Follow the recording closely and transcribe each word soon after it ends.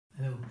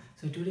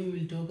So today we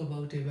will talk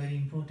about a very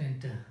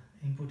important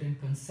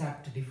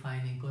concept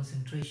defining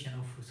concentration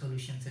of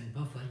solutions and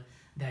buffer,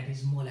 that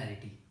is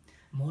molarity.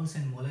 Moles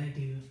and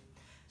molarity.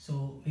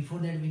 So before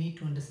that we need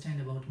to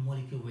understand about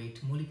molecule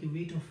weight. Molecule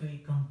weight of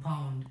a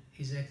compound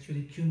is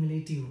actually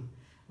cumulative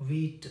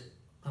weight,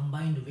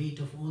 combined weight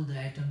of all the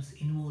atoms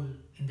involved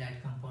in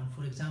that compound.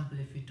 For example,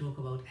 if we talk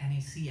about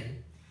NaCl,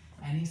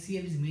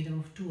 NaCl is made up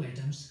of two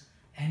atoms,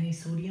 Na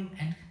sodium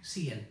and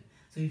Cl.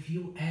 So if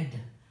you add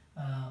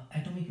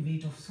atomic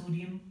weight of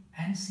sodium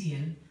and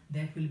Cl,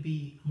 that will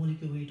be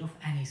molecular weight of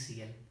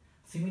NaCl.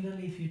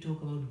 Similarly, if you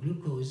talk about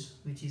glucose,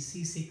 which is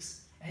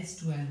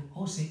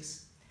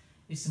C6H12O6,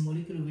 its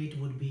molecular weight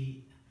would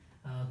be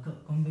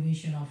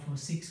combination of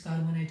 6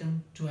 carbon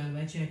atom, 12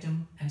 H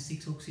atom and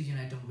 6 oxygen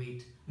atom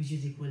weight, which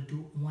is equal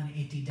to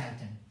 180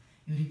 Dalton.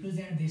 You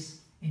represent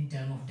this in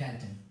terms of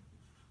Dalton.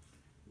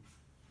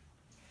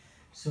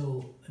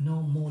 So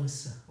now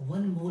moles.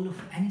 1 mole of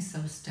any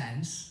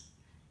substance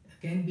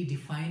can be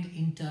defined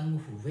in terms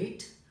of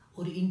weight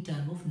or in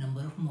terms of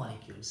number of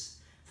molecules.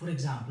 For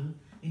example,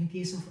 in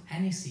case of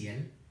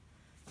NaCl,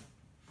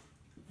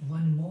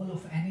 1 mole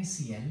of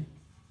NaCl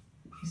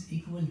is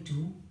equal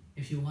to,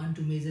 if you want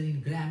to measure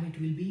in gram, it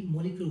will be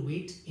molecular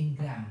weight in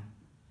gram,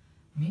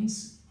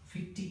 means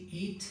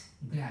 58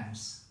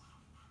 grams.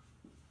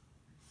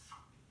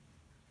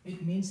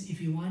 It means if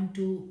you want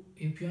to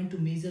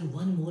measure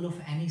 1 mole of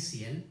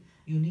NaCl,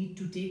 you need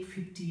to take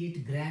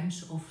 58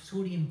 grams of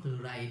sodium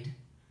chloride,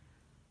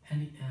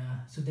 and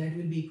so that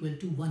will be equal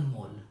to 1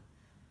 mole.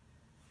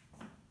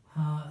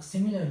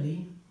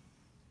 Similarly,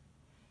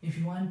 if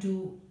you want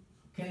to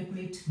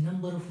calculate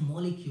number of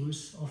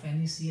molecules of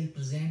NaCl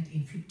present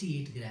in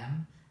 58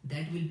 gram,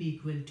 that will be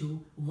equal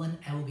to 1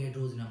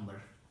 Avogadro's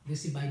number.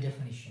 This is by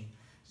definition.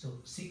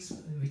 So 6,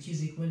 which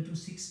is equal to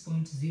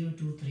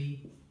 6.023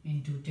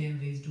 into 10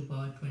 raised to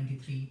power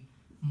 23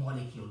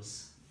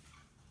 molecules.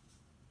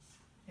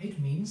 It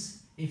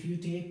means if you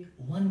take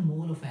 1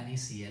 mole of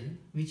NaCl,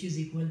 which is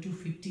equal to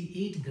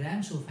 58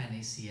 grams of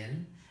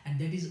NaCl, and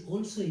that is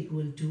also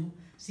equal to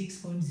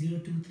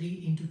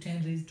 6.023 into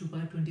 10 raised to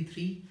power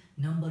 23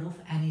 number of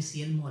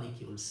NaCl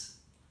molecules.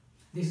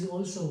 This is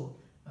also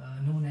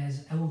known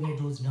as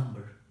Avogadro's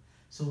number.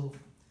 So,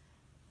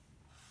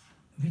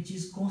 which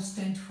is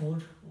constant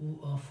for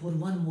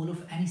 1 mole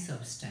of any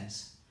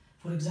substance.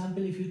 For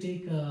example, if you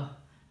take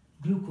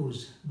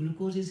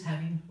glucose is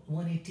having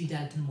 180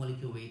 Dalton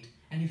molecular weight,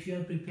 and if you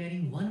are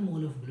preparing 1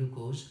 mole of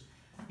glucose,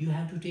 you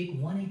have to take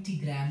 180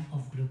 gram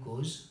of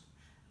glucose,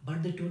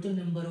 but the total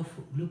number of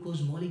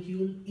glucose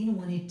molecule in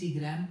 180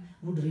 gram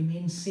would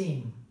remain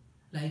same,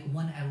 like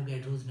 1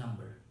 Avogadro's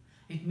number.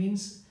 It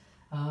means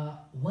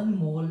 1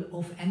 mole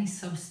of any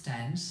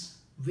substance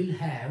will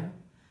have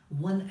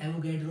 1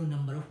 Avogadro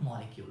number of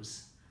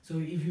molecules. So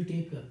if you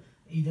take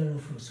either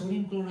of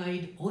sodium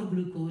chloride or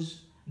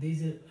glucose, there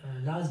is a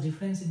large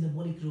difference in the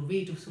molecular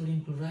weight of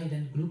sodium chloride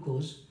and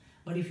glucose.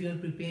 But if you are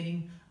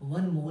preparing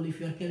 1 mole, if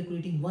you are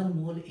calculating 1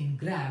 mole in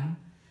gram,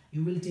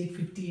 you will take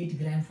 58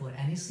 gram for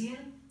NaCl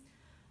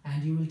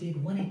and you will take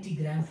 180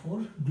 gram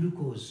for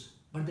glucose.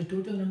 But the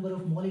total number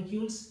of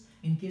molecules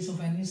in case of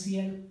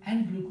NaCl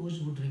and glucose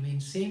would remain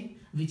same,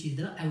 which is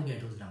the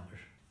Avogadro's number.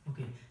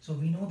 Okay, so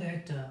we know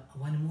that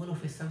 1 mole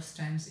of a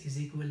substance is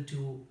equal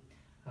to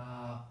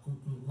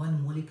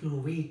 1 molecular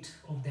weight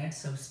of that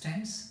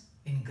substance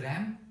in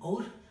gram,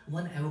 or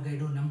 1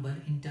 Avogadro number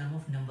in terms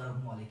of number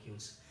of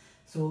molecules.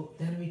 So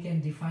then we can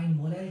define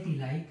molarity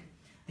like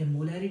the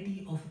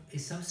molarity of a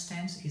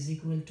substance is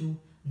equal to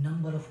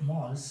number of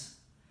moles.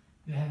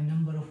 You have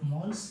number of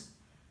moles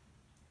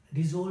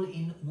dissolved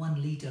in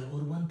 1 liter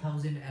or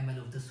 1000 ml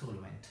of the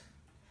solvent.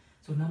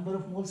 So number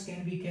of moles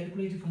can be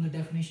calculated from the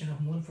definition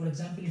of mole. For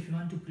example, if you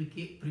want to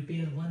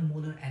prepare 1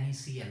 molar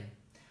NaCl.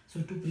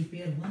 So to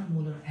prepare 1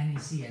 molar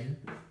NaCl,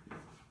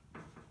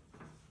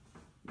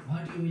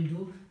 what you will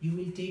do, you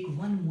will take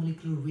 1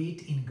 molecular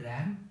weight in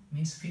gram,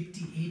 means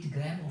 58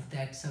 gram of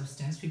that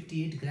substance,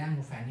 58 gram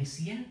of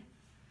NaCl.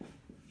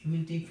 You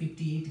will take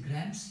 58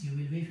 grams, you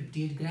will weigh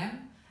 58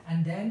 gram,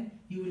 and then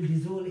you will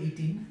dissolve it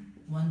in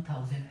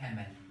 1000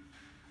 ml.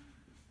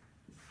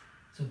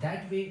 So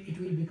that way it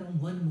will become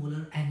 1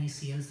 molar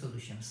NaCl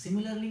solution.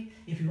 Similarly,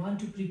 if you want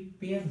to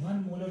prepare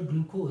 1 molar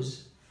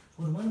glucose,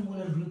 for 1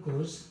 molar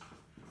glucose,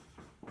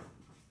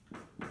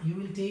 you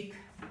will take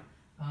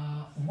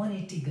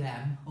 180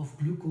 gram of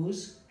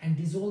glucose and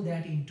dissolve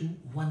that into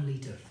 1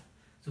 liter.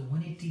 So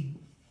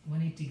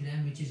 180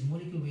 gram, which is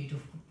molecular weight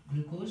of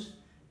glucose,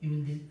 you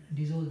will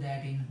dissolve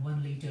that in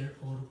 1 liter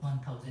or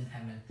 1000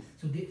 ml.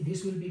 So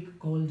this will be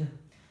called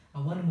a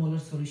 1 molar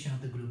solution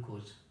of the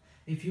glucose.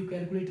 If you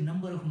calculate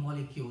number of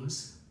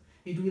molecules,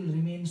 it will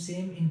remain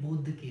same in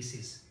both the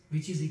cases,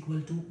 which is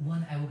equal to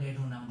 1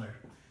 Avogadro number.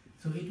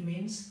 So it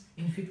means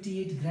in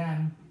 58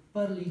 gram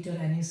per liter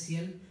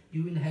NaCl,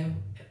 you will have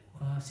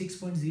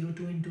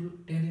 6.02 into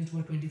 10 raised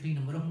to 23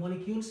 number of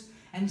molecules,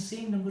 and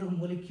same number of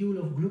molecule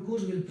of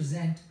glucose will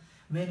present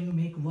when you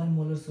make 1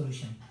 molar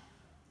solution.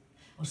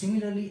 Or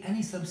similarly,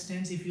 any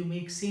substance, if you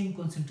make same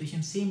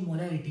concentration, same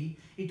molarity,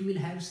 it will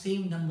have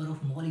same number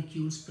of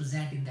molecules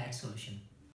present in that solution.